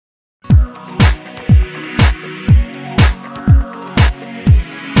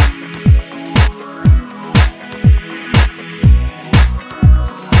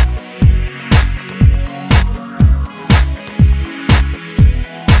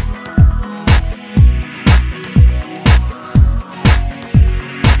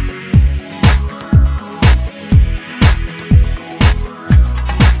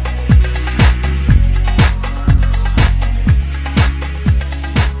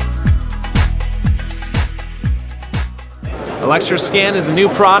Electro Scan is a new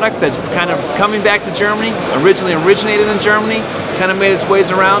product that's kind of coming back to Germany, originally originated in Germany, kind of made its ways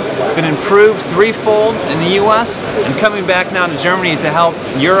around, been improved threefold in the US, and coming back now to Germany to help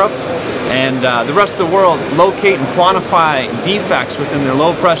Europe and the rest of the world locate and quantify defects within their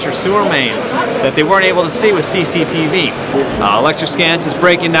low pressure sewer mains that they weren't able to see with CCTV. Electro Scans is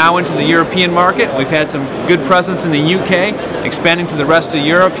breaking now into the European market. We've had some good presence in the UK, expanding to the rest of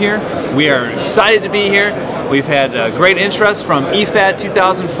Europe here. We are excited to be here. We've had great interest from IFAT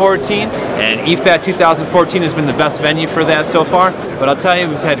 2014, and IFAT 2014 has been the best venue for that so far. But I'll tell you,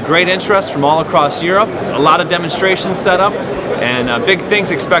 we've had great interest from all across Europe. A lot of demonstrations set up, and big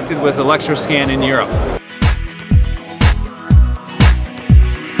things expected with Electro Scan in Europe.